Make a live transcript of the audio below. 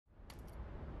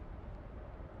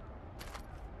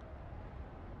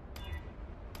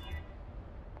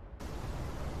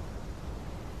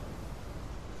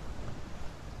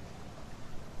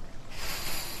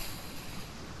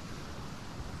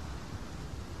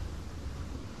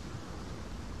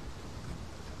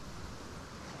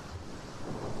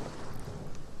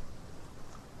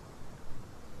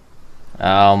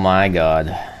Oh my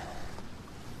god.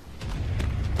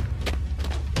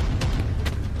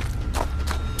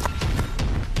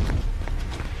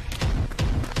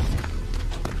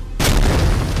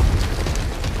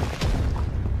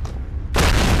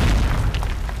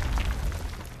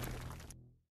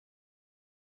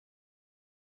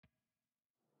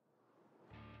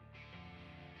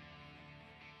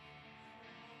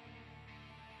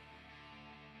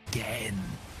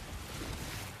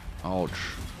 Ouch.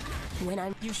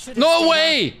 No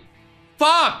way!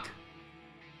 Fuck!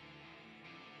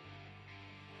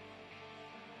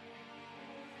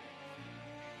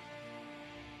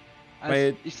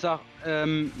 Also ich sag,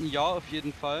 ja, auf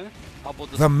jeden Fall. Aber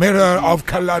das The Mirror of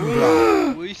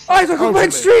Kalandra. Alter, guck mal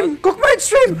in Stream! Guck mal in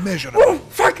Stream! Oh,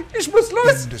 fuck! Ich muss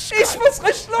los! Ich muss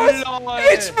richtig los!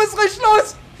 Ich muss richtig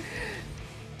los!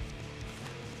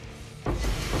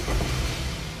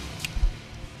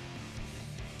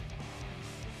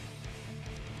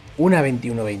 Una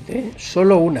 21-20, ¿eh?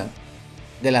 Solo una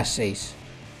de las 6.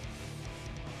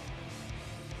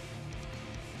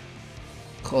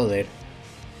 Joder.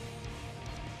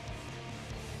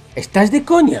 ¿Estás de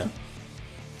coña?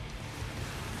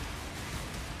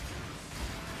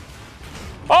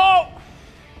 Oh!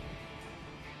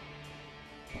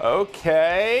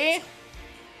 Okay.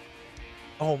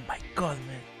 Oh my god,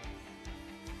 man.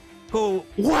 Oh,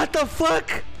 what the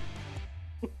fuck?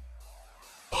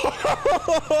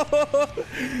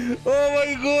 Oh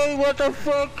my god, what the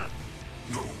fuck?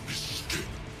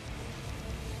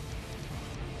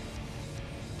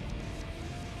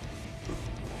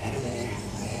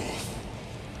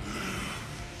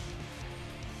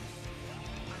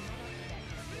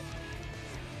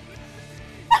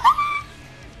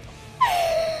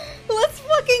 Let's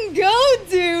fucking go,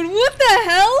 dude! What the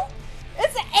hell?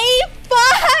 It's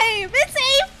A5! It's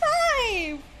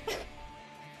A5!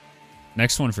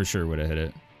 Next one for sure would have hit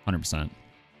it. 100%.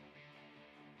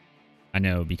 I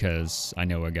know because I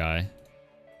know a guy.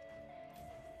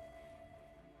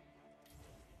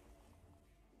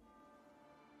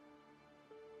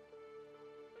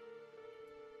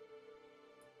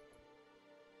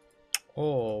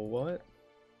 Oh, what?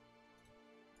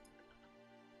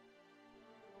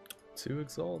 2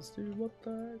 exalts, dude, what the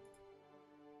heck?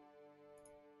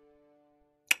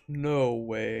 No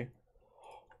way.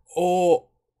 Oh!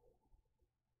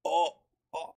 Oh!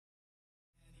 Oh!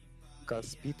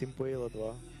 Спит Импейла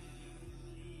 2.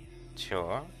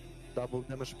 Чё? Дабл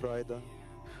дэмэдж Прайда.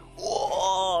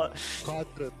 О!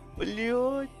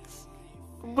 Блять!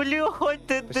 Блять,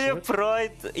 ДД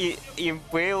Прайд и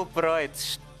Импейл Прайд.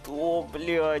 Что,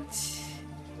 блять?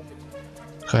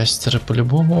 Кастеры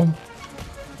по-любому.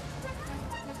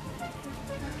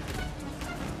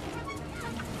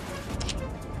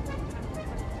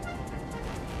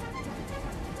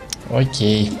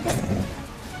 Окей.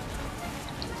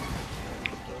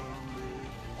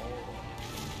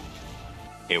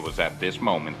 It was at this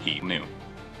moment he knew.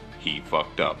 He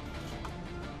fucked up.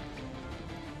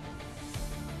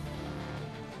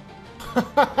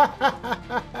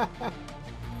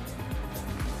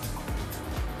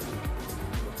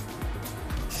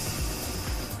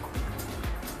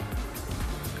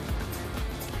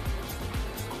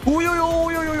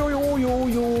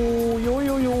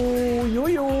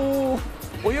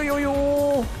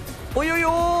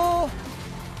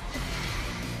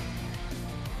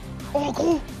 Oh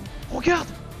gros! Regarde!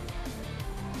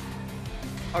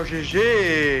 Oh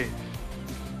GG!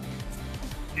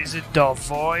 Is it the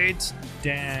void?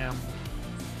 Damn.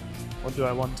 What do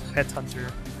I want? Headhunter.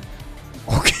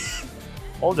 Okay.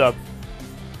 Hold up.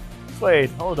 Wait,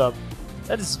 hold up.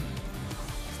 That is...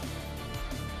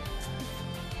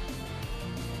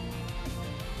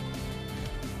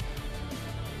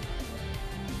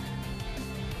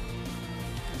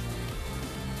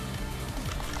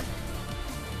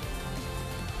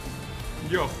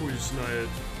 Ja, хуй знает.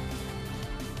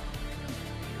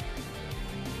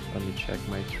 Let me check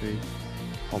my tree.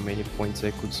 How many points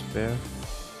I could spare.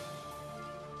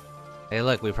 Hey,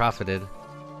 look, we profited.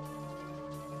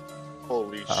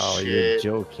 Holy oh, shit. you're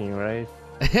joking, right?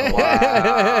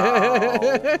 Wow.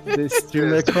 This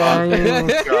streamer crying.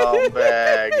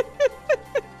 Scumbag.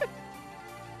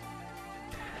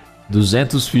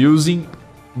 200 fios em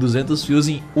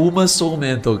uma Soul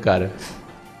Mental, cara.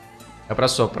 É pra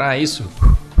soprar isso?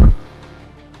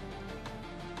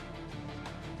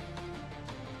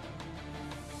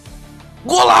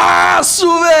 Golaço,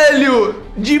 velho!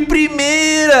 De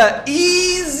primeira!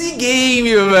 Easy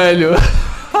game, velho!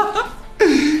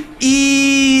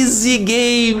 Easy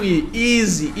game!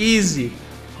 Easy, easy!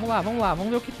 Vamos lá, vamos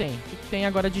ver o que tem. O que tem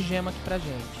agora de gema aqui pra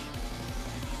gente.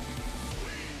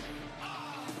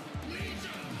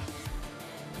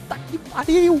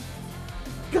 pariu!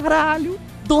 Caralho!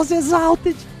 12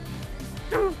 Exalted!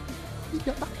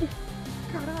 Filha da puta!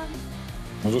 Caralho!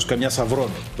 Vamos buscar minha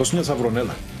savrona. Trouxe minha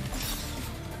savronela.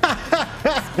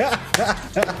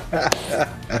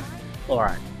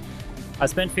 Alright. I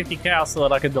spent 50k so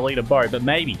that I could delete a bow, but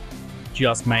maybe,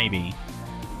 just maybe,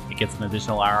 it gets an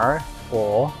additional arrow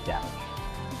or damage.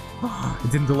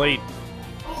 It didn't delete.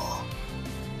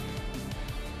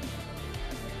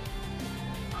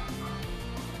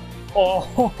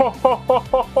 Oh.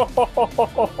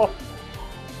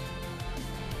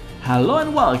 Hello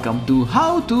and welcome to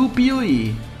How to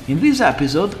PoE. In this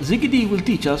episode, ZiggyD will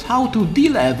teach us how to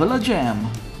de-level a gem.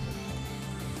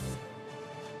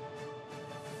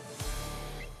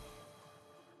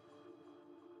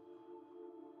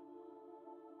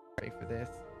 Ready for this.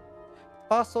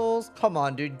 Fossils, come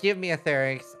on, dude. Give me a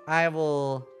Therix.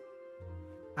 I'll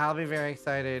be very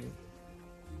excited.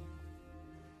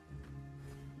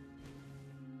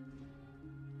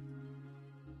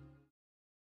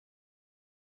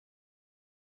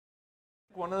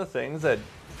 One of the things that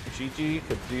GG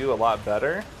could do a lot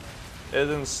better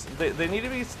is they need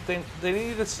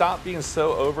to stop being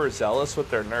so overzealous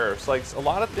with their nerfs. Like, a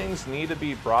lot of things need to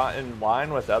be brought in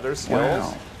line with other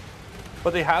skills.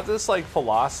 But they have this like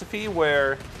philosophy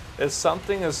where if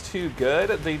something is too good,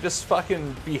 they just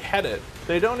fucking behead it.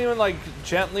 They don't even like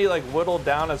gently like whittle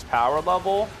down its power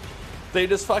level. They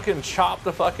just fucking chop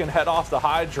the fucking head off the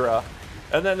Hydra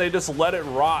and then they just let it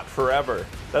rot forever.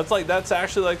 That's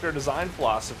actually like their design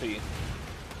philosophy.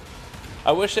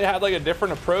 I wish they had like a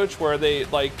different approach where they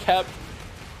like kept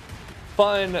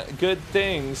fun, good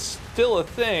things still a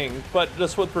thing, but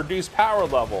just with reduced power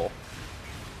level.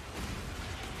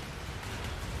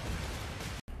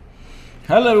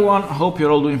 Hello everyone, hope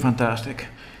you're all doing fantastic.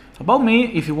 About me,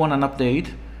 if you want an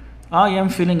update, I am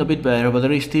feeling a bit better, but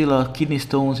there is still kidney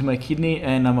stones in my kidney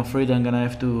and I'm afraid I'm gonna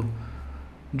have to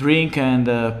drink and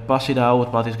pass it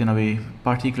out, but it's gonna be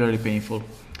particularly painful.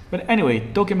 But anyway,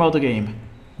 talking about the game.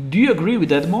 Do you agree with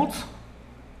that mod?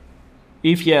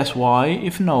 If yes, why?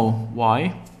 If no,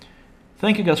 why?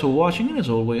 Thank you guys for watching and as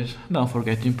always, don't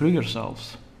forget to improve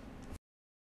yourselves.